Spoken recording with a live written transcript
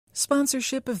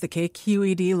Sponsorship of the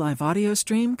KQED live audio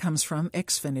stream comes from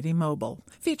Xfinity Mobile,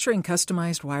 featuring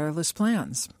customized wireless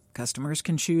plans. Customers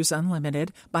can choose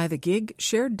unlimited, by the gig,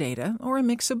 shared data, or a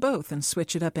mix of both and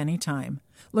switch it up anytime.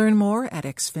 Learn more at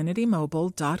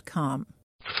xfinitymobile.com.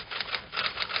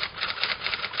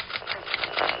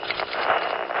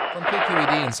 From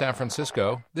KQED in San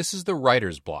Francisco, this is the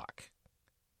Writer's Block.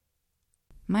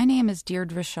 My name is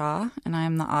Deirdre Shaw, and I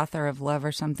am the author of Love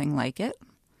or Something Like It.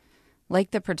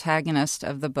 Like the protagonist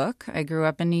of the book, I grew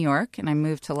up in New York and I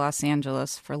moved to Los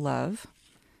Angeles for love.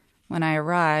 When I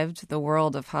arrived, the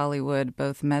world of Hollywood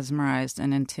both mesmerized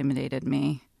and intimidated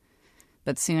me.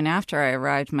 But soon after I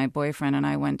arrived, my boyfriend and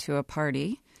I went to a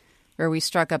party where we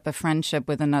struck up a friendship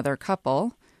with another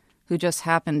couple who just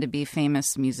happened to be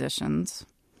famous musicians.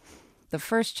 The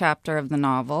first chapter of the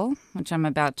novel, which I'm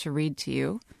about to read to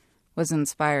you, was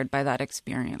inspired by that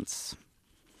experience.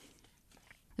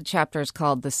 The chapter is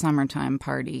called The Summertime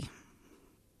Party.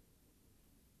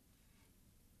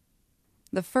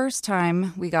 The first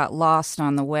time we got lost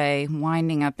on the way,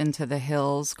 winding up into the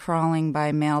hills, crawling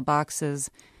by mailboxes,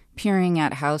 peering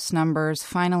at house numbers,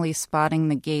 finally spotting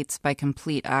the gates by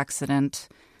complete accident,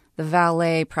 the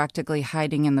valet practically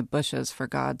hiding in the bushes for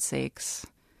God's sakes.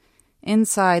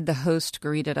 Inside, the host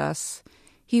greeted us.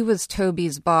 He was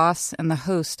Toby's boss and the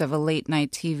host of a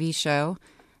late-night TV show,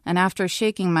 and after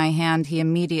shaking my hand, he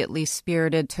immediately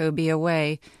spirited Toby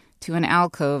away to an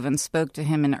alcove and spoke to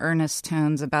him in earnest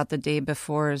tones about the day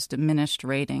before's diminished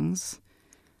ratings.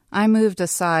 I moved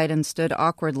aside and stood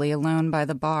awkwardly alone by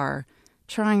the bar,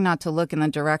 trying not to look in the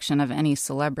direction of any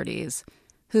celebrities,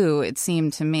 who, it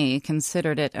seemed to me,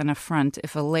 considered it an affront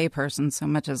if a layperson so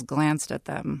much as glanced at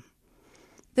them.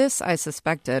 This, I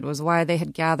suspected, was why they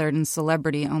had gathered in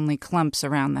celebrity-only clumps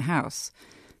around the house,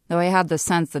 though I had the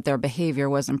sense that their behavior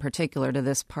wasn't particular to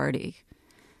this party.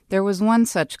 There was one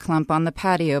such clump on the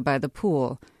patio by the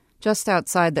pool, just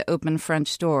outside the open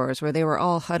French doors, where they were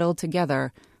all huddled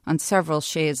together on several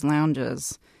chaise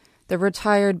lounges. The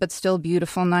retired but still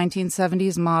beautiful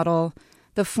 1970s model,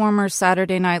 the former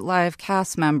Saturday Night Live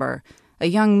cast member, a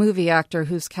young movie actor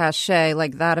whose cachet,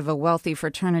 like that of a wealthy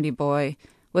fraternity boy,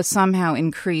 was somehow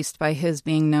increased by his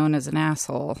being known as an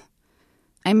asshole.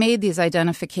 I made these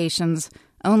identifications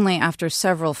only after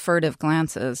several furtive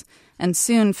glances, and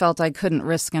soon felt I couldn't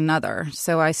risk another,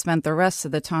 so I spent the rest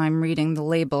of the time reading the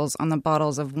labels on the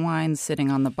bottles of wine sitting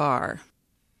on the bar.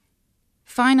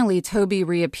 Finally, Toby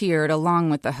reappeared along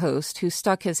with the host, who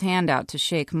stuck his hand out to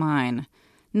shake mine.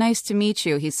 "Nice to meet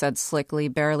you," he said slickly,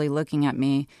 barely looking at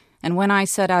me, and when I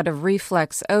said out of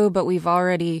reflex, "Oh, but we've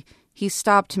already," he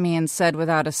stopped me and said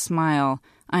without a smile,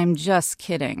 "I'm just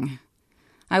kidding."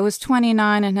 I was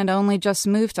 29 and had only just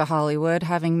moved to Hollywood,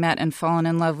 having met and fallen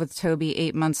in love with Toby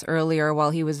 8 months earlier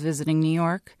while he was visiting New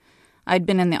York. I'd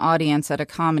been in the audience at a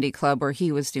comedy club where he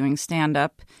was doing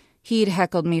stand-up. He'd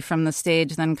heckled me from the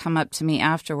stage, then come up to me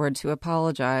afterward to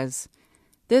apologize.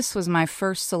 This was my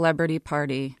first celebrity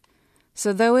party.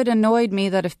 So though it annoyed me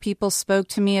that if people spoke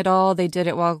to me at all, they did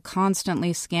it while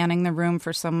constantly scanning the room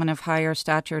for someone of higher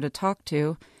stature to talk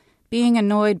to, being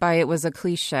annoyed by it was a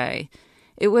cliché.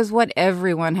 It was what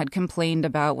everyone had complained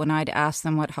about when I'd asked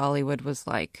them what Hollywood was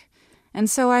like. And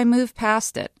so I moved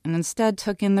past it and instead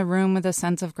took in the room with a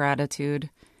sense of gratitude.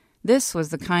 This was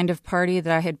the kind of party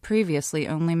that I had previously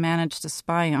only managed to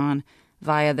spy on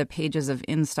via the pages of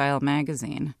InStyle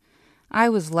magazine. I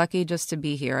was lucky just to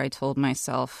be here, I told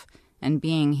myself, and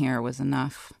being here was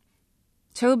enough.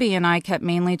 Toby and I kept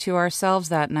mainly to ourselves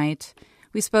that night.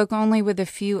 We spoke only with a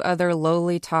few other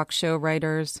lowly talk show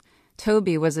writers.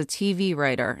 Toby was a TV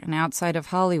writer, and outside of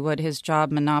Hollywood, his job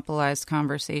monopolized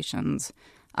conversations.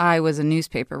 I was a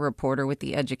newspaper reporter with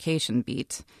the education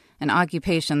beat, an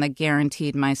occupation that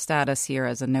guaranteed my status here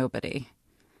as a nobody.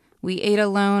 We ate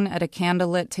alone at a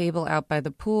candlelit table out by the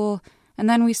pool, and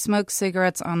then we smoked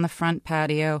cigarettes on the front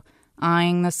patio,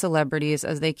 eyeing the celebrities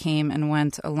as they came and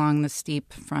went along the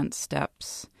steep front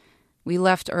steps. We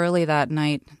left early that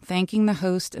night, thanking the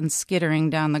host and skittering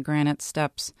down the granite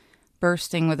steps,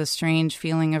 bursting with a strange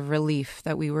feeling of relief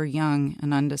that we were young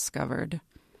and undiscovered.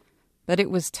 But it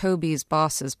was Toby's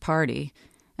boss's party,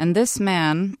 and this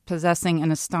man, possessing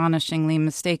an astonishingly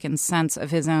mistaken sense of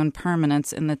his own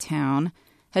permanence in the town,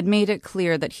 had made it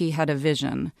clear that he had a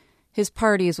vision. His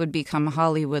parties would become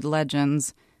Hollywood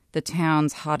legends, the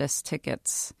town's hottest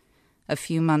tickets. A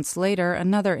few months later,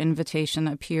 another invitation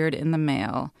appeared in the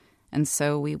mail, and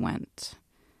so we went.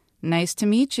 "Nice to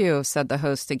meet you," said the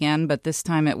host again, but this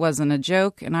time it wasn't a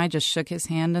joke, and I just shook his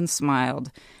hand and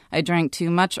smiled. I drank too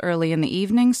much early in the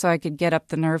evening so I could get up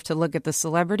the nerve to look at the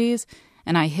celebrities,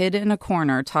 and I hid in a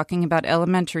corner talking about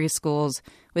elementary schools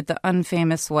with the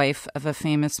unfamous wife of a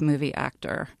famous movie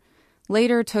actor.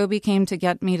 Later, Toby came to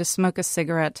get me to smoke a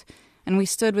cigarette, and we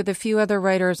stood with a few other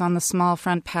writers on the small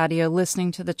front patio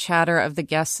listening to the chatter of the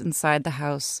guests inside the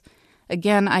house.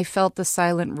 Again, I felt the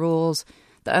silent rules.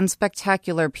 The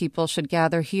unspectacular people should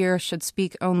gather here, should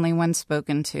speak only when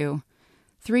spoken to.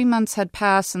 3 months had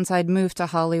passed since I'd moved to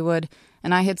Hollywood,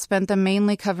 and I had spent them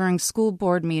mainly covering school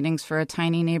board meetings for a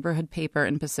tiny neighborhood paper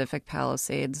in Pacific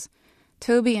Palisades.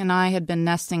 Toby and I had been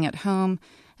nesting at home.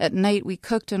 At night we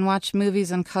cooked and watched movies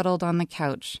and cuddled on the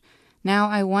couch. Now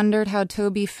I wondered how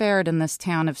Toby fared in this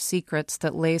town of secrets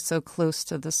that lay so close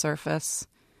to the surface.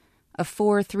 A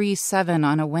 4-3-7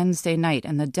 on a Wednesday night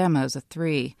and the demo's a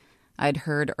 3, I'd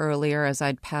heard earlier as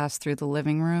I'd passed through the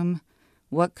living room.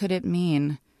 What could it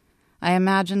mean? I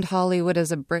imagined Hollywood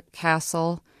as a brick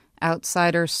castle.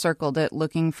 Outsiders circled it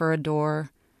looking for a door.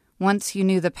 Once you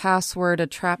knew the password, a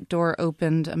trap door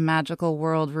opened, a magical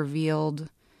world revealed.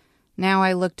 Now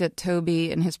I looked at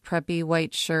Toby in his preppy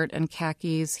white shirt and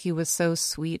khakis. He was so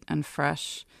sweet and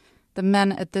fresh. The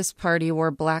men at this party wore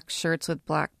black shirts with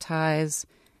black ties.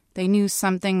 They knew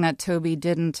something that Toby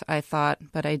didn't, I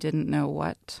thought, but I didn't know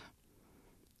what.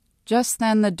 Just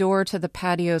then the door to the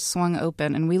patio swung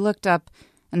open, and we looked up,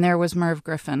 and there was Merv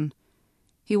Griffin.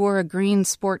 He wore a green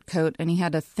sport coat, and he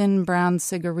had a thin brown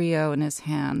cigarillo in his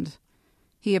hand.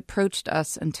 He approached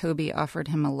us, and Toby offered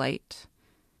him a light.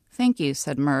 "Thank you,"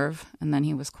 said Merv, and then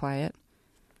he was quiet.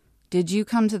 "Did you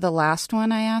come to the last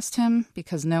one?" I asked him,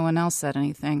 because no one else said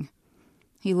anything.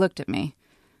 He looked at me.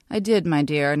 "I did, my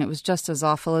dear, and it was just as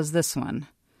awful as this one."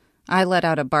 I let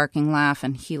out a barking laugh,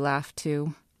 and he laughed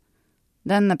too.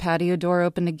 Then the patio door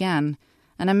opened again,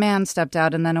 and a man stepped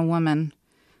out and then a woman.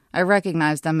 I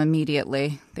recognized them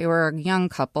immediately. They were a young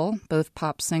couple, both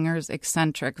pop singers,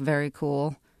 eccentric, very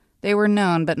cool. They were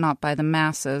known, but not by the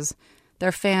masses.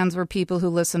 Their fans were people who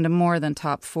listened to more than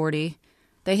Top 40.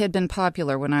 They had been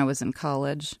popular when I was in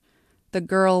college. The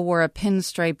girl wore a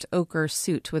pinstriped ochre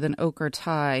suit with an ochre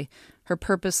tie, her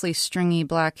purposely stringy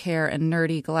black hair and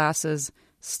nerdy glasses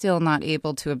still not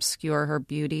able to obscure her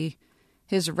beauty.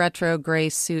 His retro gray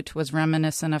suit was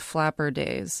reminiscent of flapper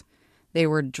days. They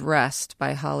were dressed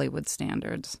by Hollywood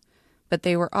standards. But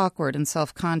they were awkward and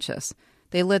self-conscious.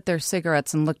 They lit their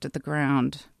cigarettes and looked at the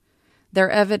ground. Their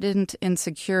evident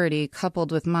insecurity,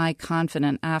 coupled with my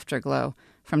confident afterglow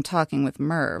from talking with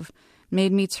Merv,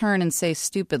 made me turn and say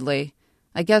stupidly,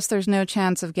 "I guess there's no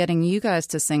chance of getting you guys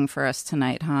to sing for us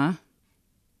tonight, huh?"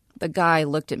 The guy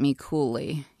looked at me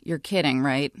coolly. "You're kidding,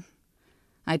 right?"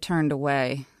 I turned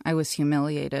away. I was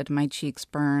humiliated. My cheeks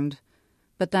burned.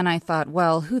 But then I thought,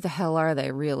 well, who the hell are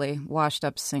they, really?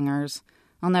 Washed-up singers.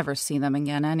 I'll never see them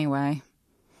again anyway.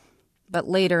 But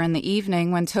later in the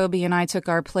evening, when Toby and I took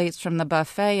our plates from the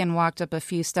buffet and walked up a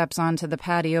few steps onto the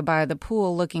patio by the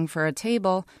pool looking for a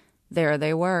table, there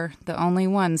they were, the only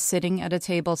ones sitting at a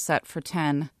table set for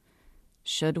 10.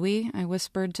 "Should we?" I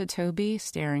whispered to Toby,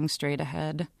 staring straight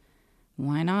ahead.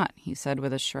 "Why not?" he said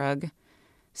with a shrug.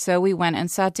 So we went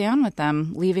and sat down with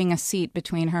them, leaving a seat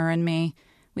between her and me.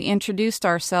 We introduced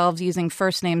ourselves using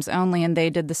first names only, and they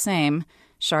did the same,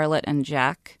 Charlotte and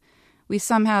Jack. We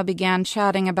somehow began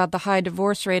chatting about the high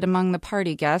divorce rate among the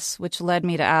party guests, which led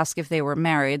me to ask if they were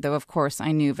married, though of course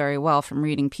I knew very well from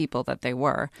reading People that they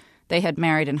were. They had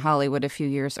married in Hollywood a few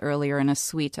years earlier in a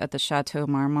suite at the Chateau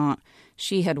Marmont.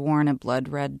 She had worn a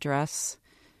blood-red dress.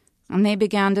 And they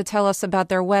began to tell us about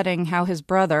their wedding, how his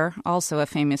brother, also a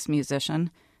famous musician,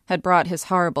 had brought his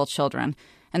horrible children,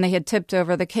 and they had tipped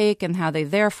over the cake, and how they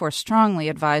therefore strongly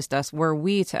advised us, were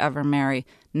we to ever marry,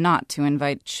 not to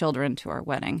invite children to our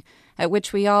wedding, at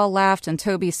which we all laughed, and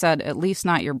Toby said, "At least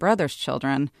not your brother's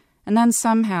children," and then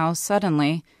somehow,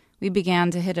 suddenly, we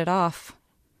began to hit it off.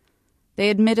 They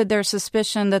admitted their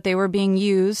suspicion that they were being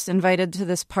used, invited to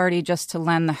this party just to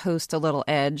lend the host a little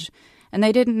edge, and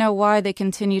they didn't know why they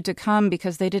continued to come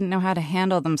because they didn't know how to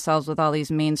handle themselves with all these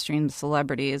mainstream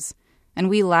celebrities. And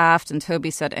we laughed, and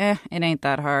Toby said, it ain't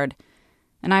that hard.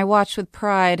 And I watched with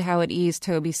pride how at ease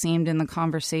Toby seemed in the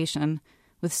conversation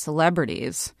with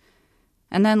celebrities.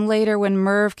 And then later, when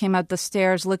Merv came up the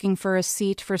stairs looking for a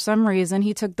seat, for some reason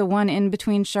he took the one in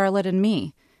between Charlotte and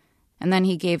me. And then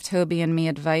he gave Toby and me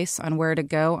advice on where to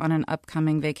go on an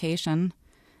upcoming vacation.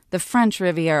 "The French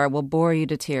Riviera will bore you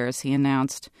to tears," he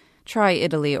announced. "Try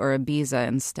Italy or Ibiza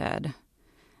instead."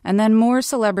 And then more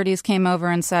celebrities came over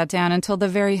and sat down until the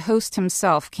very host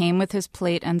himself came with his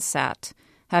plate and sat,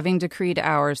 having decreed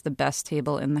ours the best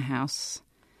table in the house.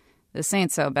 "This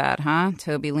ain't so bad, huh?"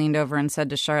 Toby leaned over and said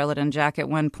to Charlotte and Jack at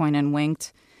one point and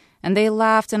winked. And they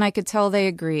laughed, and I could tell they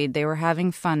agreed. They were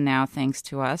having fun now, thanks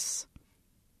to us.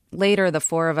 Later, the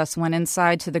four of us went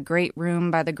inside to the great room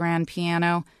by the grand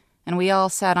piano, and we all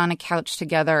sat on a couch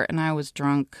together, and I was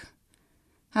drunk.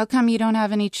 "How come you don't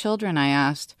have any children?" I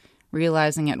asked,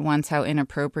 realizing at once how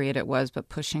inappropriate it was, but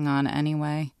pushing on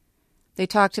anyway. They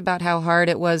talked about how hard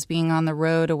it was being on the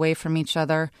road away from each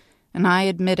other, and I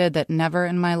admitted that never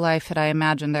in my life had I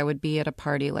imagined I would be at a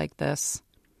party like this.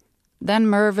 Then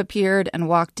Merv appeared and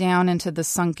walked down into the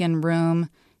sunken room.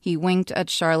 He winked at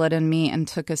Charlotte and me and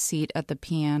took a seat at the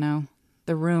piano.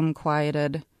 The room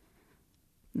quieted.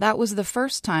 That was the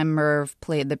first time Merv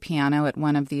played the piano at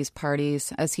one of these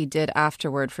parties, as he did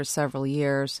afterward for several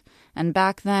years. And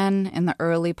back then, in the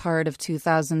early part of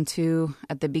 2002,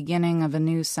 at the beginning of a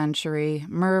new century,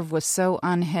 Merv was so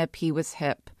unhip he was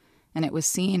hip, and it was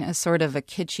seen as sort of a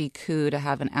kitschy coup to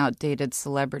have an outdated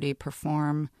celebrity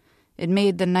perform. It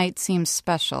made the night seem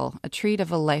special, a treat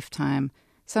of a lifetime,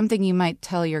 something you might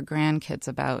tell your grandkids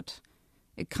about.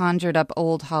 It conjured up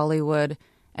old Hollywood,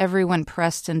 everyone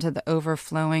pressed into the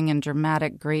overflowing and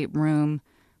dramatic great room,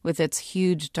 with its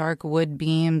huge dark wood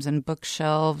beams and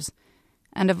bookshelves,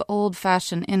 and of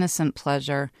old-fashioned innocent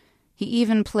pleasure. He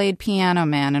even played Piano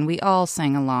Man, and we all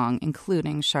sang along,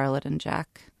 including Charlotte and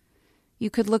Jack. You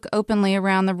could look openly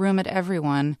around the room at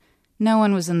everyone. No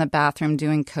one was in the bathroom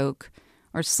doing coke,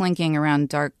 or slinking around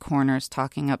dark corners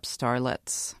talking up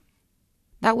starlets.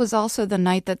 That was also the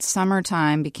night that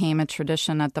summertime became a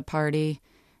tradition at the party.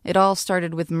 It all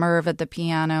started with Merv at the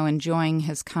piano enjoying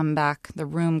his comeback, the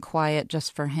room quiet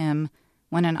just for him,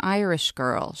 when an Irish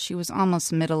girl, she was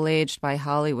almost middle-aged by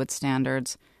Hollywood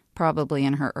standards, probably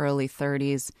in her early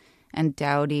 30s, and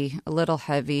dowdy, a little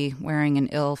heavy, wearing an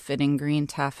ill-fitting green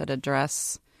taffeta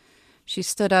dress. She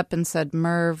stood up and said,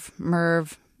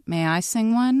 "Merv, may I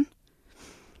sing one?"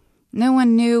 No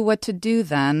one knew what to do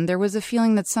then. There was a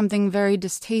feeling that something very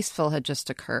distasteful had just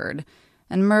occurred,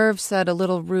 and Merv said a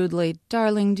little rudely,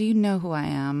 "Darling, do you know who I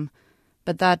am?"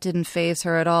 But that didn't faze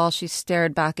her at all. She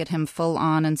stared back at him full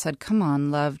on and said, "Come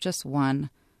on, love, just one."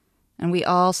 And we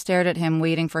all stared at him,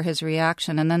 waiting for his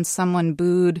reaction, and then someone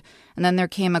booed, and then there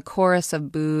came a chorus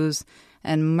of boos,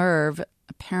 and Merv,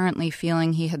 apparently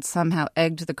feeling he had somehow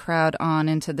egged the crowd on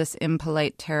into this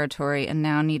impolite territory and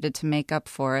now needed to make up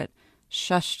for it,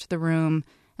 shushed the room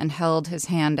and held his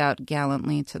hand out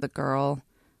gallantly to the girl.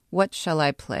 "What shall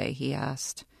I play?" he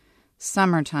asked.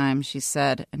 "Summertime," she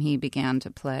said, and he began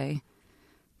to play.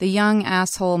 The young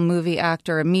asshole movie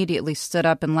actor immediately stood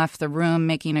up and left the room,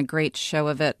 making a great show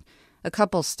of it. A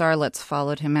couple starlets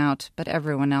followed him out, but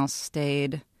everyone else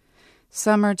stayed.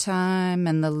 "Summertime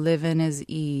and the livin' is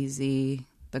easy,"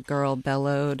 the girl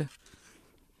bellowed.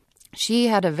 She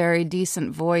had a very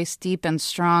decent voice, deep and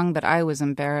strong, but I was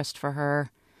embarrassed for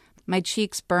her. My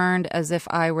cheeks burned as if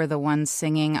I were the one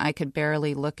singing. I could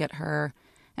barely look at her.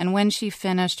 And when she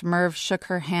finished, Merv shook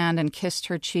her hand and kissed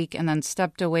her cheek and then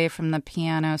stepped away from the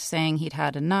piano, saying he'd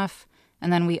had enough,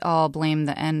 and then we all blamed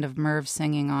the end of Merv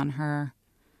singing on her.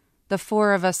 The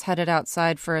four of us headed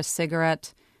outside for a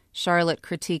cigarette, Charlotte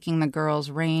critiquing the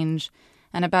girl's range,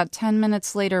 and about 10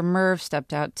 minutes later Merv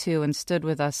stepped out too and stood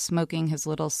with us smoking his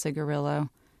little cigarillo.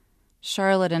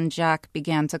 Charlotte and Jack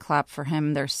began to clap for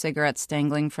him, their cigarettes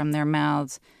dangling from their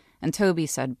mouths, and Toby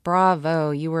said,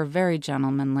 "Bravo, you were very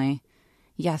gentlemanly."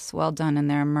 "Yes, well done in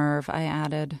there, Merv," I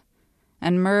added.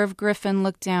 And Merv Griffin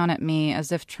looked down at me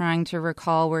as if trying to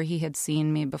recall where he had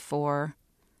seen me before.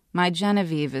 "My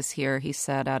Genevieve is here," he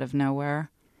said out of nowhere.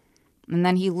 And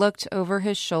then he looked over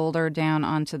his shoulder down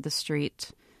onto the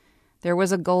street. There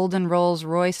was a golden Rolls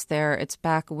Royce there, its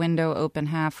back window open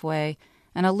halfway,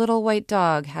 and a little white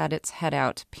dog had its head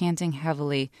out, panting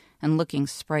heavily and looking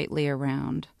sprightly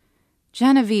around.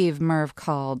 "Genevieve," Merv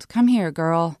called, "come here,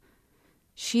 girl."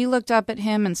 She looked up at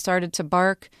him and started to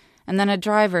bark, and then a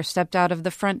driver stepped out of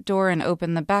the front door and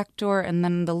opened the back door, and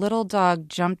then the little dog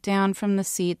jumped down from the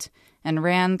seat and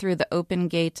ran through the open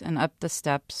gate and up the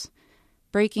steps,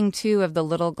 breaking 2 of the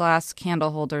little glass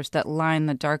candle holders that lined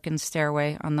the darkened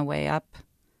stairway on the way up.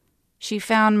 She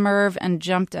found Merv and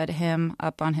jumped at him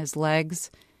up on his legs.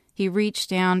 He reached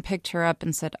down, picked her up,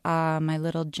 and said, "Ah, my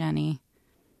little Jenny."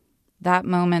 That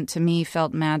moment to me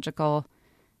felt magical,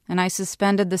 and I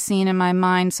suspended the scene in my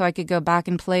mind so I could go back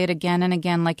and play it again and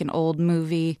again like an old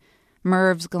movie.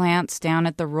 Merv's glance down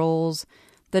at the rolls,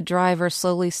 the driver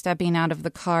slowly stepping out of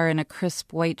the car in a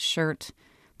crisp white shirt,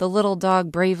 the little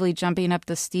dog bravely jumping up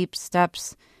the steep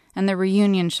steps, and the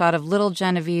reunion shot of little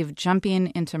Genevieve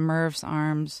jumping into Merv's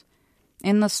arms.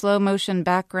 In the slow-motion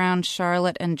background,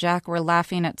 Charlotte and Jack were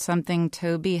laughing at something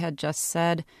Toby had just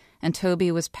said, and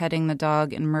Toby was petting the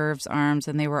dog in Merv's arms,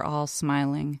 and they were all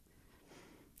smiling.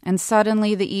 And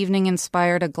suddenly the evening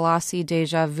inspired a glossy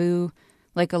déjà vu,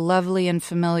 like a lovely and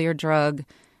familiar drug,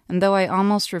 and though I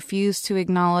almost refused to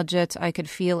acknowledge it, I could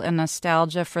feel a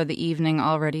nostalgia for the evening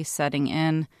already setting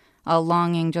in, a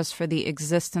longing just for the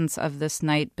existence of this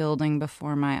night building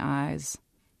before my eyes.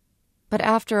 But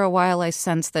after a while I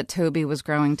sensed that Toby was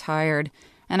growing tired,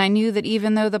 and I knew that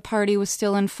even though the party was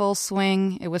still in full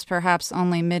swing, it was perhaps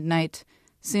only midnight.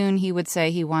 Soon he would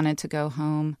say he wanted to go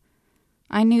home.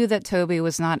 I knew that Toby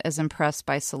was not as impressed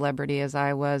by celebrity as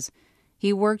I was.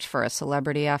 He worked for a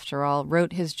celebrity, after all,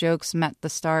 wrote his jokes, met the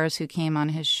stars who came on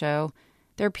his show.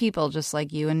 They're people just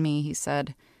like you and me, he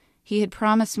said. He had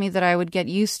promised me that I would get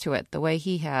used to it the way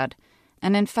he had,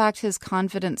 and in fact his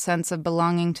confident sense of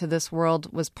belonging to this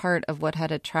world was part of what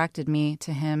had attracted me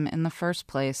to him in the first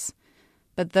place.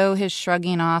 But though his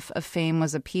shrugging off of fame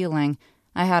was appealing,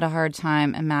 I had a hard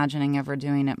time imagining ever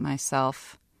doing it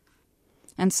myself.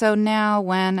 And so now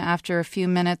when, after a few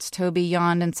minutes, Toby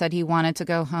yawned and said he wanted to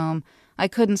go home, I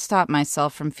couldn't stop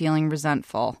myself from feeling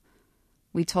resentful.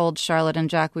 We told Charlotte and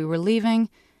Jack we were leaving,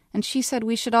 and she said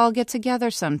we should all get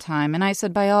together sometime, and I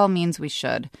said by all means we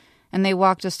should, and they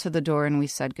walked us to the door and we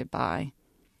said goodbye.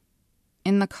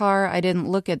 In the car, I didn't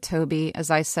look at Toby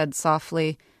as I said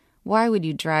softly, "Why would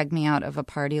you drag me out of a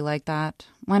party like that?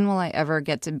 When will I ever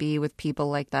get to be with people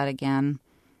like that again?"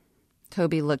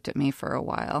 Toby looked at me for a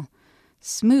while.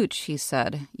 "Smooch," he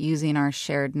said, using our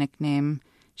shared nickname.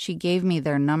 "She gave me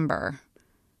their number."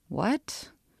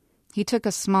 "What?" He took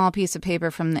a small piece of paper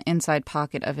from the inside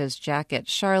pocket of his jacket.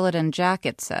 "Charlotte and Jack,"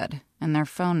 it said, "and their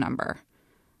phone number."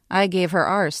 "I gave her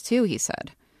ours, too," he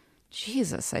said.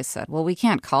 "Jesus," I said. "Well, we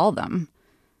can't call them."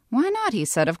 "Why not?" he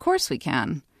said. "Of course we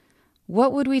can."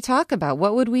 What would we talk about?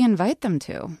 What would we invite them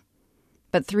to?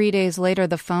 But 3 days later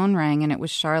the phone rang and it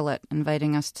was Charlotte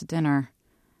inviting us to dinner.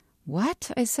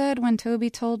 "What?" I said when Toby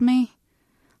told me.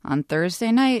 "On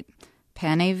Thursday night,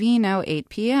 Pane Vino, 8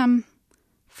 p.m.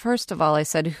 First of all, I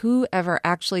said, who ever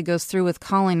actually goes through with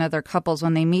calling other couples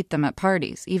when they meet them at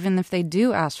parties, even if they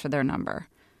do ask for their number?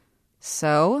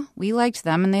 So, we liked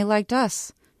them and they liked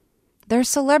us. They're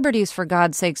celebrities, for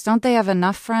God's sakes. Don't they have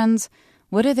enough friends?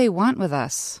 What do they want with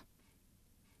us?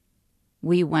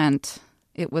 We went.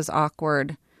 It was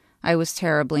awkward. I was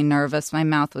terribly nervous. My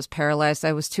mouth was paralyzed.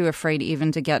 I was too afraid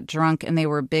even to get drunk, and they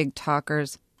were big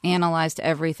talkers. Analyzed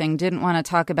everything, didn't want to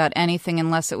talk about anything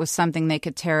unless it was something they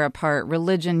could tear apart.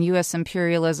 Religion, U.S.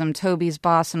 imperialism, Toby's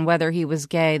boss, and whether he was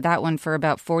gay, that one for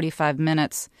about 45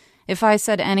 minutes. If I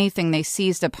said anything, they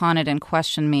seized upon it and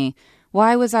questioned me.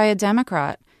 Why was I a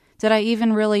Democrat? Did I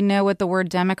even really know what the word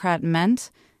Democrat meant?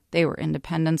 They were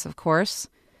independents, of course.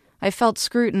 I felt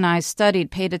scrutinized, studied,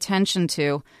 paid attention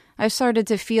to. I started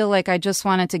to feel like I just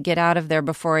wanted to get out of there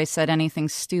before I said anything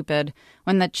stupid.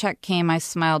 When the check came, I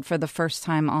smiled for the first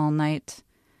time all night.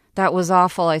 "That was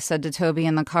awful," I said to Toby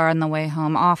in the car on the way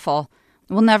home. "Awful.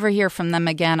 We'll never hear from them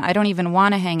again. I don't even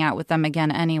want to hang out with them again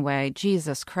anyway."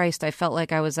 Jesus Christ, I felt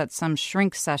like I was at some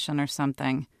shrink session or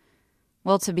something.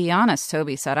 "Well, to be honest,"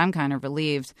 Toby said, "I'm kind of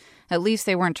relieved. At least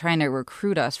they weren't trying to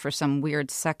recruit us for some weird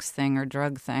sex thing or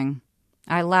drug thing."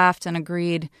 I laughed and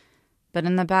agreed. But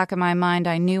in the back of my mind,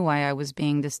 I knew why I was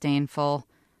being disdainful.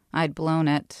 I'd blown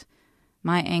it.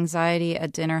 My anxiety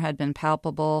at dinner had been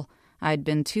palpable. I'd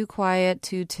been too quiet,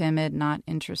 too timid, not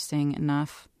interesting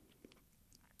enough.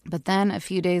 But then, a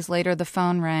few days later, the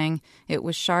phone rang. It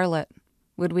was Charlotte.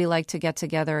 Would we like to get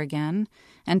together again?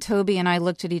 And Toby and I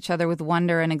looked at each other with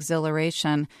wonder and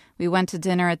exhilaration. We went to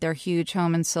dinner at their huge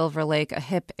home in Silver Lake, a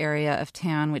hip area of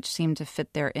town which seemed to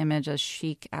fit their image as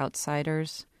chic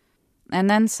outsiders. And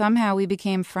then somehow we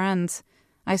became friends.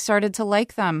 I started to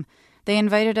like them. They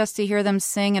invited us to hear them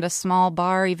sing at a small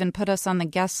bar, even put us on the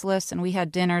guest list, and we had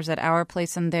dinners at our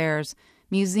place and theirs,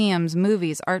 museums,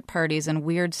 movies, art parties, and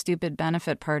weird, stupid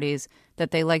benefit parties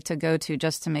that they liked to go to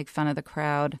just to make fun of the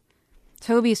crowd.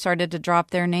 Toby started to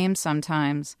drop their names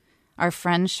sometimes. "Our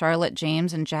friends Charlotte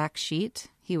James and Jack Sheet,"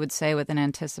 he would say with an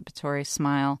anticipatory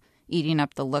smile, eating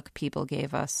up the look people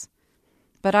gave us.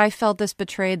 But I felt this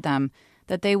betrayed them,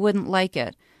 that they wouldn't like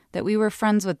it, that we were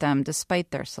friends with them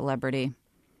despite their celebrity.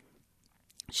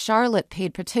 Charlotte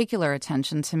paid particular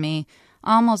attention to me,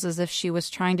 almost as if she was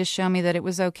trying to show me that it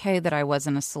was okay that I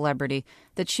wasn't a celebrity,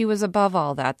 that she was above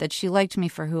all that she liked me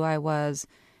for who I was.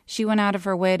 She went out of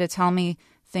her way to tell me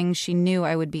things she knew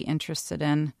I would be interested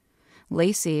in.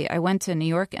 "Lacey, I went to New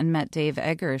York and met Dave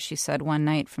Eggers," she said one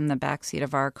night from the backseat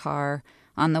of our car,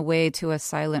 on the way to a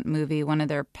silent movie, one of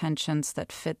their penchants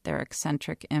that fit their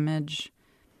eccentric image.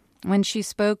 When she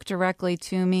spoke directly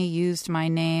to me, used my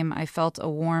name, I felt a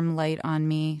warm light on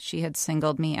me. She had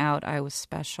singled me out. I was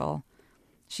special.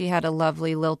 She had a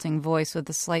lovely, lilting voice with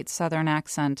a slight southern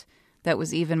accent that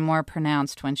was even more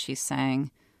pronounced when she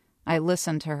sang. I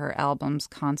listened to her albums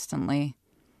constantly.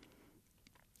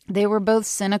 They were both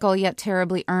cynical yet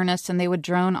terribly earnest, and they would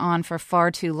drone on for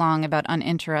far too long about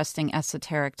uninteresting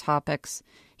esoteric topics.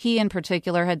 He, in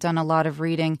particular, had done a lot of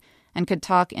reading and could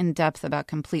talk in depth about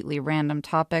completely random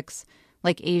topics,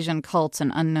 like Asian cults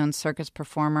and unknown circus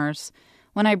performers.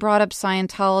 When I brought up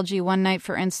Scientology one night,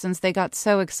 for instance, they got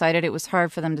so excited it was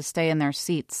hard for them to stay in their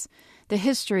seats. The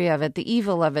history of it, the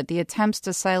evil of it, the attempts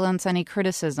to silence any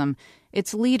criticism,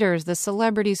 its leaders, the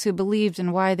celebrities who believed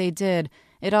and why they did,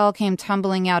 it all came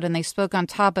tumbling out, and they spoke on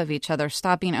top of each other,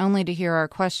 stopping only to hear our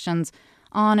questions,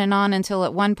 on and on until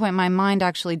at one point my mind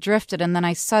actually drifted, and then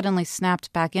I suddenly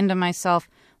snapped back into myself,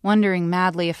 wondering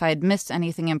madly if I had missed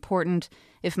anything important,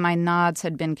 if my nods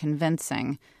had been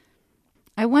convincing.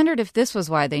 I wondered if this was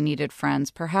why they needed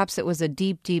friends. Perhaps it was a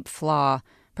deep, deep flaw.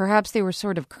 Perhaps they were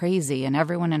sort of crazy, and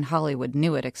everyone in Hollywood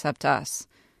knew it except us.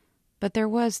 But there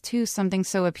was, too, something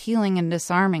so appealing and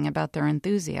disarming about their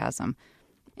enthusiasm.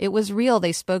 It was real.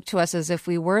 They spoke to us as if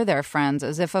we were their friends,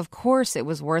 as if, of course, it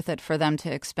was worth it for them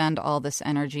to expend all this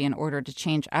energy in order to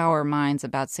change our minds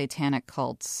about satanic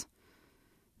cults.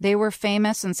 They were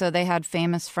famous, and so they had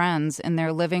famous friends. In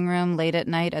their living room, late at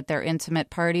night, at their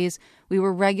intimate parties, we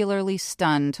were regularly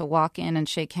stunned to walk in and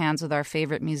shake hands with our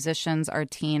favorite musicians, our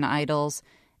teen idols.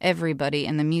 Everybody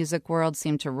in the music world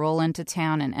seemed to roll into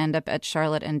town and end up at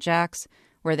Charlotte and Jack's,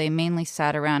 where they mainly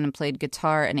sat around and played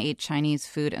guitar and ate Chinese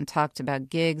food and talked about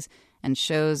gigs and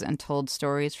shows and told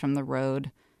stories from the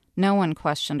road. No one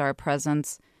questioned our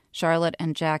presence. Charlotte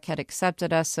and Jack had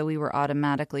accepted us, so we were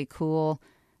automatically cool.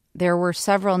 There were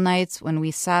several nights when we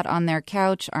sat on their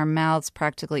couch, our mouths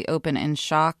practically open in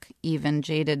shock. Even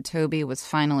jaded Toby was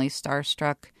finally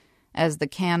starstruck. As the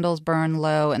candles burned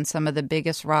low and some of the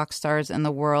biggest rock stars in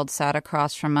the world sat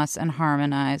across from us and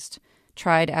harmonized,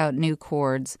 tried out new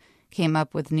chords, came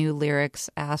up with new lyrics,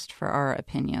 asked for our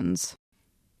opinions.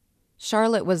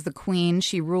 Charlotte was the queen.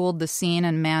 She ruled the scene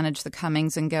and managed the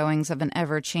comings and goings of an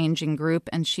ever-changing group,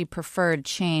 and she preferred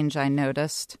change, I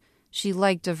noticed. She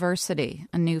liked diversity,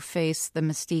 a new face, the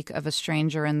mystique of a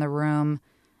stranger in the room.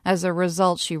 As a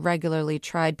result, she regularly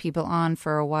tried people on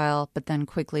for a while, but then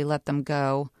quickly let them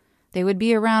go. They would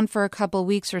be around for a couple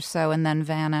weeks or so and then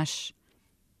vanish.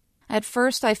 At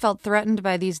first, I felt threatened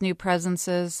by these new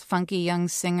presences, funky young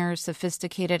singers,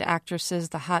 sophisticated actresses,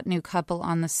 the hot new couple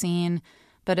on the scene,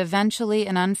 but eventually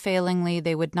and unfailingly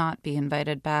they would not be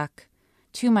invited back.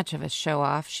 Too much of a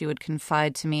show-off, she would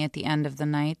confide to me at the end of the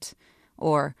night.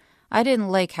 Or, I didn't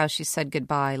like how she said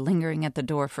goodbye, lingering at the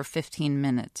door for 15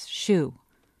 minutes. Shoo.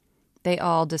 They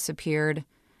all disappeared,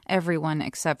 everyone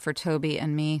except for Toby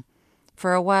and me.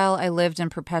 For a while I lived in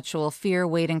perpetual fear,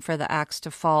 waiting for the axe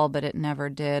to fall, but it never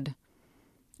did.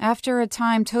 After a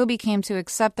time, Toby came to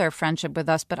accept their friendship with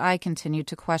us, but I continued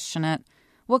to question it.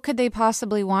 What could they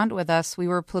possibly want with us? We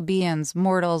were plebeians,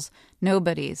 mortals,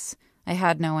 nobodies. I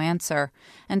had no answer,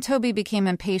 and Toby became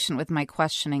impatient with my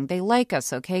questioning. They like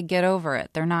us, okay? Get over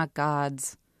it. They're not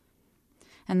gods.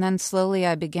 And then slowly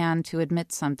I began to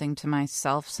admit something to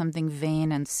myself, something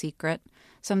vain and secret,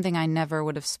 something I never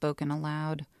would have spoken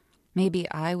aloud. Maybe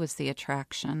I was the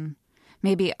attraction.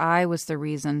 Maybe I was the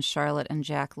reason Charlotte and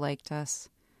Jack liked us.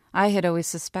 I had always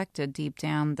suspected, deep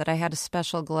down, that I had a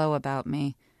special glow about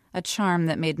me, a charm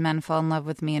that made men fall in love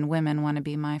with me and women want to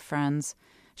be my friends.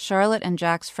 Charlotte and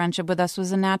Jack's friendship with us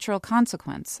was a natural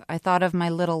consequence. I thought of my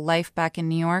little life back in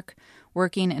New York,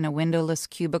 working in a windowless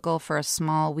cubicle for a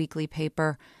small weekly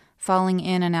paper, falling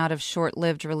in and out of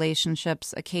short-lived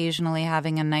relationships, occasionally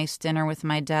having a nice dinner with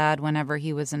my dad whenever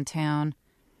he was in town.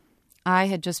 I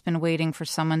had just been waiting for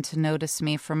someone to notice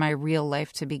me, for my real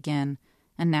life to begin,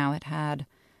 and now it had.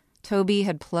 Toby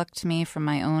had plucked me from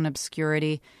my own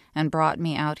obscurity and brought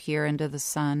me out here into the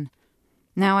sun.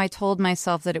 Now I told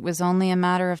myself that it was only a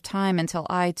matter of time until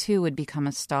I, too, would become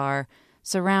a star,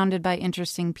 surrounded by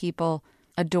interesting people,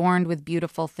 adorned with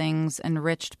beautiful things,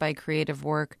 enriched by creative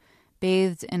work,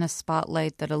 bathed in a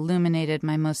spotlight that illuminated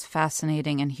my most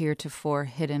fascinating and heretofore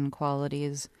hidden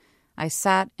qualities. I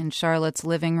sat in Charlotte's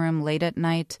living room late at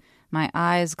night, my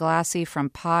eyes glassy from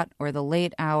pot or the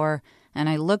late hour, and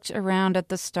I looked around at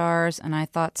the stars, and I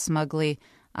thought smugly,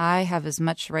 I have as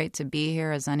much right to be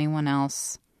here as anyone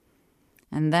else.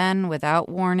 And then, without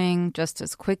warning, just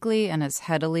as quickly and as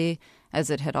headily as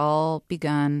it had all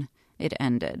begun, it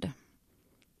ended.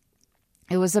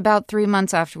 It was about 3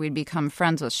 months after we'd become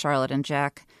friends with Charlotte and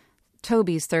Jack.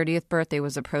 Toby's 30th birthday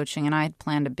was approaching, and I had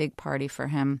planned a big party for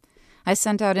him. I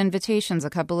sent out invitations a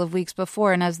couple of weeks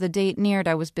before, and as the date neared,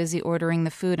 I was busy ordering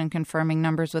the food and confirming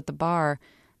numbers with the bar.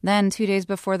 Then, 2 days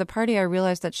before the party, I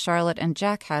realized that Charlotte and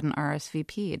Jack hadn't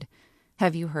RSVP'd.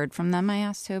 Have you heard from them? I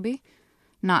asked Toby.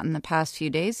 Not in the past few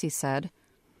days, he said.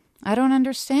 I don't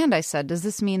understand, I said. Does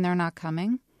this mean they're not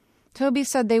coming? Toby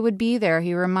said they would be there.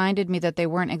 He reminded me that they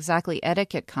weren't exactly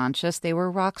etiquette conscious. They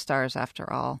were rock stars,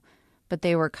 after all. But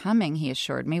they were coming, he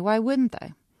assured me. Why wouldn't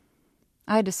they?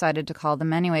 I decided to call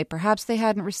them anyway. Perhaps they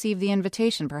hadn't received the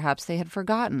invitation. Perhaps they had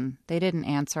forgotten. They didn't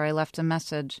answer. I left a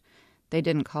message. They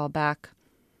didn't call back.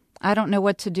 I don't know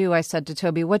what to do, I said to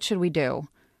Toby. What should we do?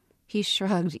 He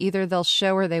shrugged. Either they'll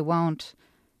show or they won't.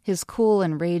 His cool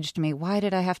enraged me. Why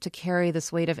did I have to carry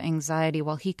this weight of anxiety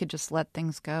while he could just let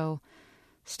things go?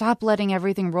 Stop letting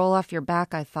everything roll off your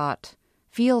back, I thought.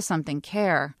 Feel something,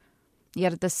 care.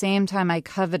 Yet at the same time I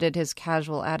coveted his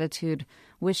casual attitude,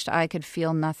 wished I could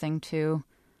feel nothing too.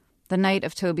 The night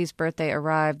of Toby's birthday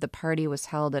arrived. The party was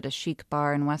held at a chic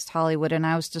bar in West Hollywood, and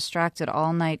I was distracted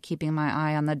all night, keeping my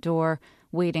eye on the door,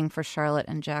 waiting for Charlotte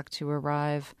and Jack to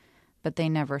arrive. But they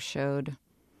never showed.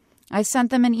 I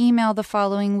sent them an email the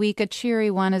following week, a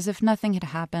cheery one, as if nothing had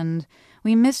happened.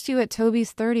 We missed you at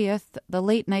Toby's 30th. The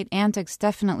late-night antics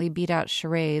definitely beat out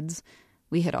charades.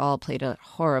 We had all played a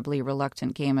horribly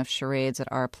reluctant game of charades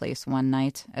at our place one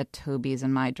night, at Toby's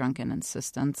and my drunken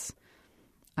insistence.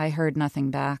 I heard nothing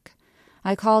back.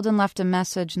 I called and left a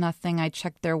message, nothing. I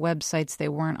checked their websites. They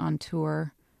weren't on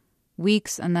tour.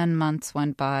 Weeks and then months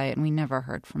went by, and we never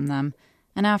heard from them.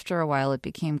 And after a while it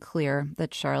became clear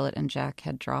that Charlotte and Jack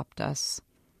had dropped us.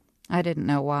 I didn't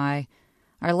know why.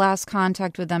 Our last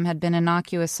contact with them had been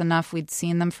innocuous enough. We'd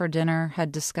seen them for dinner,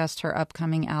 had discussed her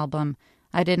upcoming album.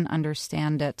 I didn't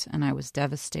understand it, and I was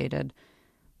devastated.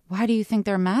 Why do you think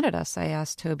they're mad at us? I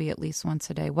asked Toby at least once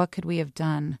a day. What could we have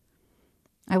done?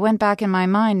 I went back in my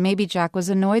mind. Maybe Jack was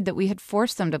annoyed that we had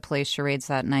forced them to play charades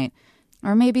that night.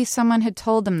 Or maybe someone had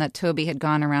told them that Toby had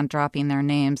gone around dropping their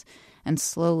names. And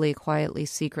slowly, quietly,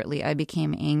 secretly, I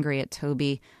became angry at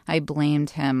Toby. I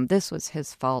blamed him. This was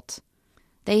his fault.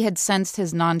 They had sensed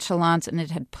his nonchalance, and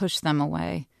it had pushed them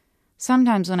away.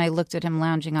 Sometimes when I looked at him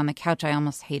lounging on the couch, I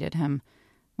almost hated him.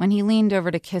 When he leaned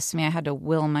over to kiss me, I had to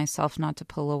will myself not to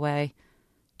pull away.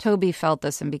 Toby felt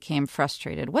this and became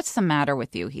frustrated. "What's the matter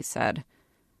with you?" he said.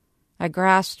 I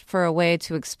grasped for a way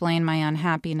to explain my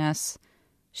unhappiness.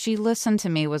 She listened to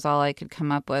me was all I could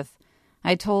come up with.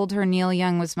 I told her Neil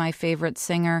Young was my favorite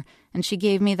singer, and she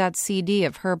gave me that CD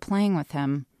of her playing with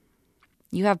him.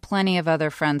 You have plenty of other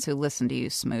friends who listen to you,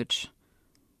 Smooch.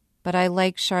 But I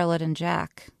like Charlotte and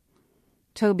Jack.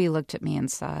 Toby looked at me and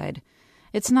sighed.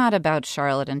 It's not about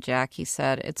Charlotte and Jack, he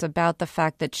said. It's about the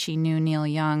fact that she knew Neil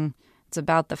Young. It's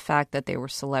about the fact that they were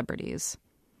celebrities.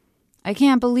 I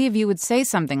can't believe you would say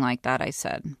something like that, I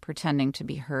said, pretending to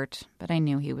be hurt, but I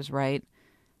knew he was right.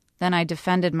 Then I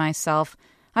defended myself.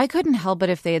 I couldn't help it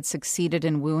if they had succeeded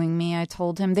in wooing me, I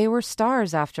told him. They were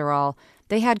stars, after all.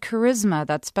 They had charisma,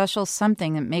 that special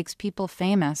something that makes people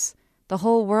famous. The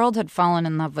whole world had fallen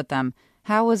in love with them.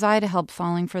 How was I to help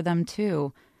falling for them,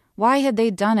 too? Why had they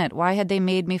done it? Why had they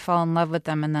made me fall in love with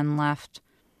them and then left?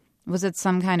 Was it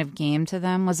some kind of game to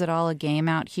them? Was it all a game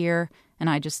out here, and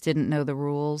I just didn't know the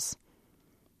rules?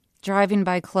 Driving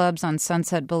by clubs on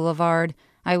Sunset Boulevard,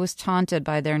 I was taunted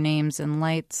by their names and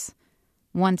lights.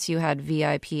 Once you had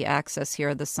VIP access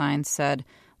here, the sign said.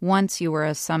 Once you were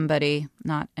a somebody,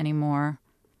 not anymore.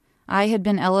 I had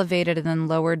been elevated and then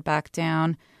lowered back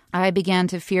down. I began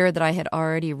to fear that I had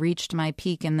already reached my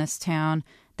peak in this town,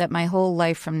 that my whole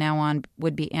life from now on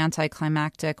would be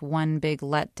anticlimactic, one big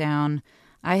letdown.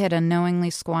 I had unknowingly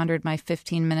squandered my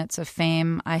 15 minutes of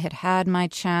fame. I had had my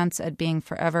chance at being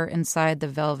forever inside the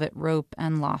velvet rope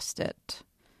and lost it.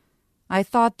 I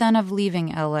thought then of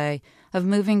leaving L.A., of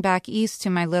moving back east to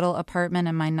my little apartment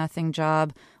and my nothing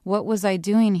job. What was I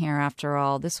doing here, after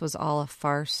all? This was all a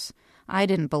farce. I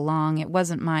didn't belong. It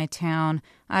wasn't my town.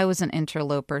 I was an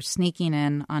interloper sneaking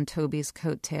in on Toby's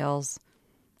coattails.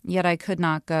 Yet I could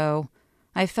not go.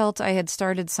 I felt I had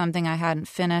started something I hadn't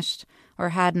finished, or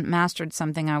hadn't mastered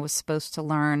something I was supposed to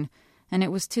learn, and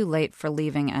it was too late for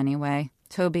leaving anyway.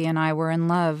 Toby and I were in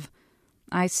love.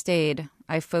 I stayed.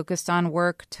 I focused on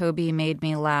work. Toby made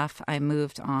me laugh. I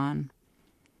moved on.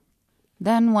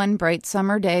 Then one bright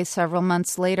summer day, several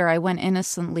months later, I went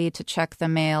innocently to check the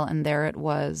mail, and there it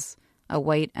was, a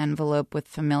white envelope with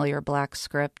familiar black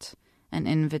script, an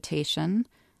invitation,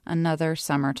 another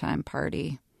summertime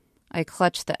party. I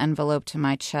clutched the envelope to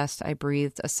my chest. I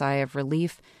breathed a sigh of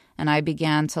relief, and I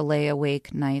began to lay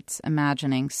awake nights,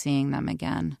 imagining seeing them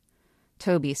again.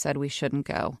 Toby said we shouldn't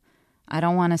go. I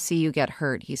don't want to see you get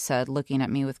hurt, he said, looking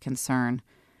at me with concern.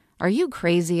 Are you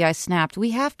crazy? I snapped.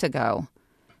 We have to go.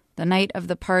 The night of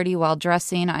the party, while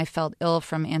dressing, I felt ill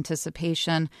from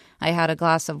anticipation. I had a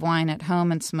glass of wine at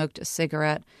home and smoked a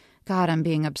cigarette. God, I'm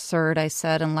being absurd, I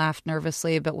said and laughed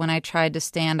nervously, but when I tried to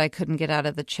stand, I couldn't get out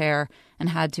of the chair and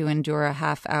had to endure a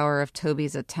half hour of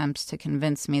Toby's attempts to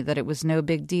convince me that it was no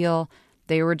big deal.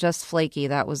 They were just flaky,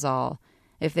 that was all.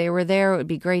 If they were there, it would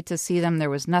be great to see them. There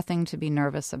was nothing to be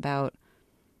nervous about.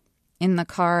 In the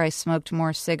car, I smoked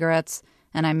more cigarettes,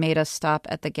 and I made us stop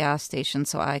at the gas station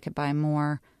so I could buy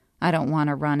more. I don't want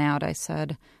to run out, I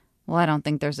said. Well, I don't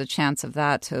think there's a chance of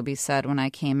that, Toby said when I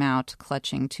came out,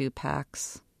 clutching 2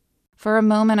 packs. For a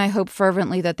moment, I hoped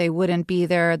fervently that they wouldn't be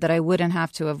there, that I wouldn't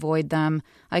have to avoid them.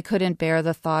 I couldn't bear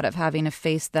the thought of having to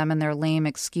face them and their lame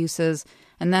excuses,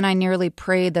 and then I nearly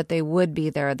prayed that they would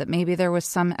be there, that maybe there was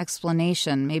some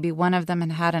explanation. Maybe one of them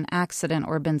had had an accident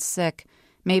or been sick.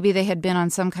 Maybe they had been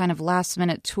on some kind of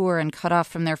last-minute tour and cut off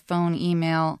from their phone,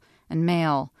 email, and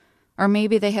mail. Or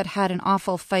maybe they had had an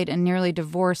awful fight and nearly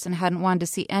divorced and hadn't wanted to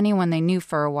see anyone they knew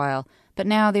for a while, but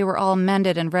now they were all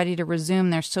mended and ready to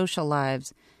resume their social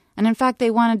lives. And in fact, they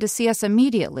wanted to see us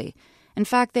immediately. In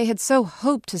fact, they had so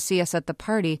hoped to see us at the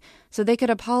party so they could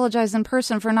apologize in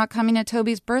person for not coming to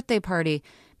Toby's birthday party,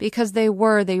 because they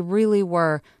really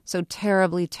were, so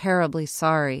terribly, terribly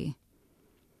sorry.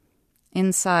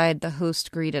 Inside, the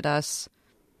host greeted us.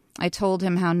 I told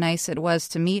him how nice it was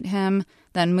to meet him,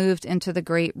 then moved into the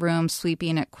great room,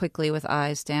 sweeping it quickly with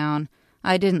eyes down.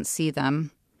 I didn't see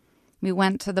them. We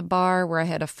went to the bar where I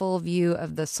had a full view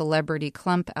of the celebrity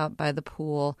clump out by the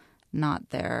pool. Not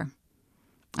there.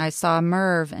 I saw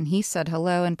Merv, and he said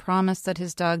hello and promised that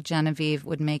his dog Genevieve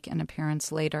would make an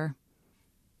appearance later.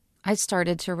 I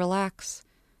started to relax.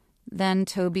 Then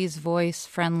Toby's voice,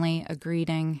 friendly, a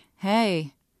greeting.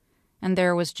 Hey! And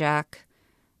there was Jack.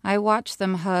 I watched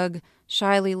them hug,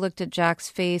 shyly looked at Jack's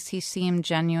face. He seemed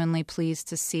genuinely pleased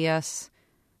to see us.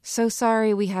 So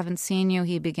sorry we haven't seen you,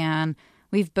 he began.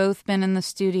 We've both been in the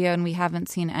studio and we haven't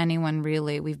seen anyone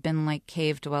really. We've been like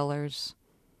cave dwellers.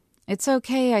 It's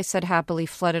okay, I said happily,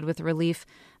 flooded with relief.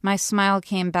 My smile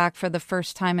came back for the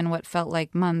first time in what felt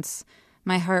like months.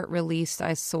 My heart released,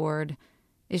 I soared.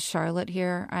 Is Charlotte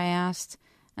here? I asked.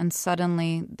 And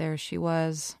suddenly, there she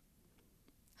was.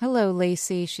 Hello,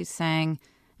 Lacey, she sang,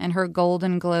 and her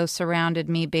golden glow surrounded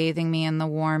me, bathing me in the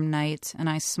warm night, and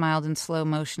I smiled in slow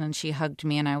motion and she hugged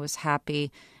me and I was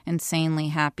happy, insanely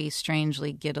happy,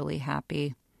 strangely, giddily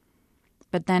happy.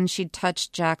 But then she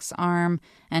touched Jack's arm,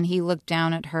 and he looked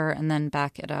down at her and then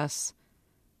back at us.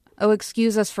 Oh,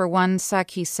 excuse us for 1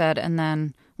 sec, he said, and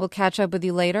then, we'll catch up with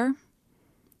you later?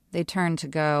 They turned to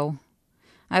go.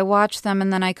 I watched them,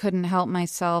 and then I couldn't help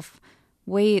myself.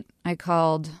 Wait, I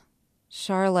called.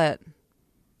 Charlotte.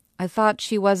 I thought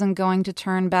she wasn't going to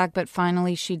turn back, but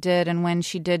finally she did, and when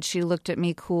she did, she looked at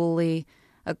me coolly,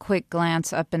 a quick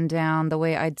glance up and down, the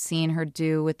way I'd seen her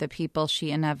do with the people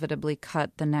she inevitably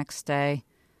cut the next day.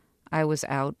 I was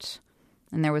out,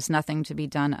 and there was nothing to be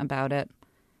done about it.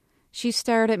 She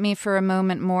stared at me for a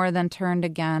moment more, then turned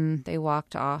again. They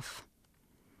walked off.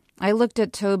 I looked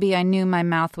at Toby. I knew my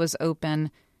mouth was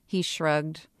open. He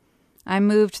shrugged. I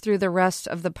moved through the rest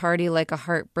of the party like a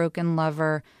heartbroken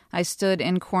lover. I stood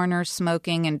in corners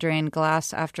smoking and drained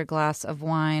glass after glass of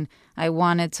wine. I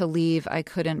wanted to leave. I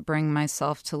couldn't bring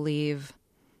myself to leave.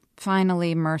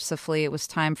 Finally, mercifully, it was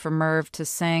time for Merv to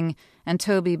sing, and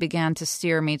Toby began to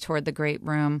steer me toward the great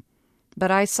room. But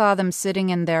I saw them sitting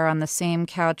in there on the same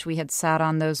couch we had sat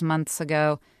on those months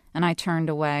ago, and I turned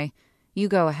away. You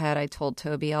go ahead, I told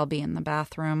Toby. I'll be in the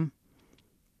bathroom.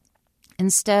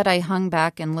 Instead, I hung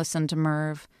back and listened to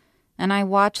Merv, and I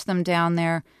watched them down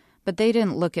there, but they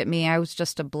didn't look at me. I was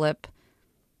just a blip.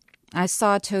 I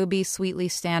saw Toby sweetly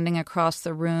standing across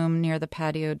the room near the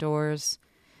patio doors.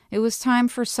 It was time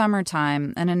for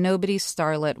summertime, and a nobody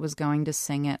starlet was going to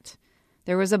sing it.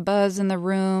 There was a buzz in the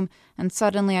room, and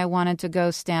suddenly I wanted to go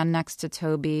stand next to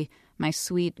Toby, my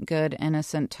sweet, good,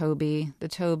 innocent Toby, the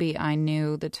Toby I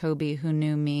knew, the Toby who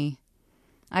knew me.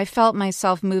 I felt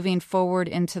myself moving forward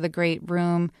into the great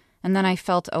room, and then I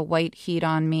felt a white heat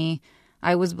on me.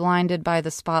 I was blinded by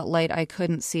the spotlight. I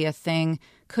couldn't see a thing,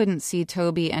 couldn't see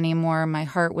Toby anymore. My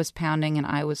heart was pounding and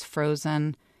I was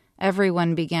frozen.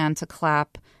 Everyone began to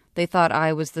clap. They thought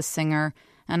I was the singer,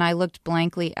 and I looked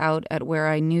blankly out at where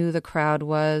I knew the crowd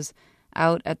was,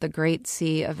 out at the great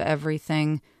sea of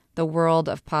everything, the world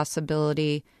of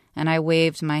possibility, and I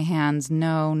waved my hands,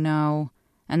 no, no.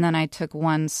 And then I took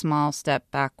one small step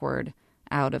backward,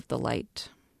 out of the light.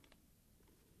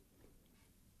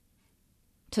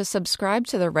 To subscribe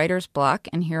to the Writer's Block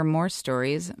and hear more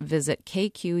stories, visit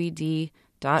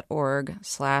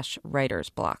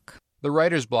kqed.org/writersblock. The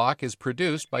Writer's Block is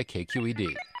produced by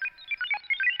KQED.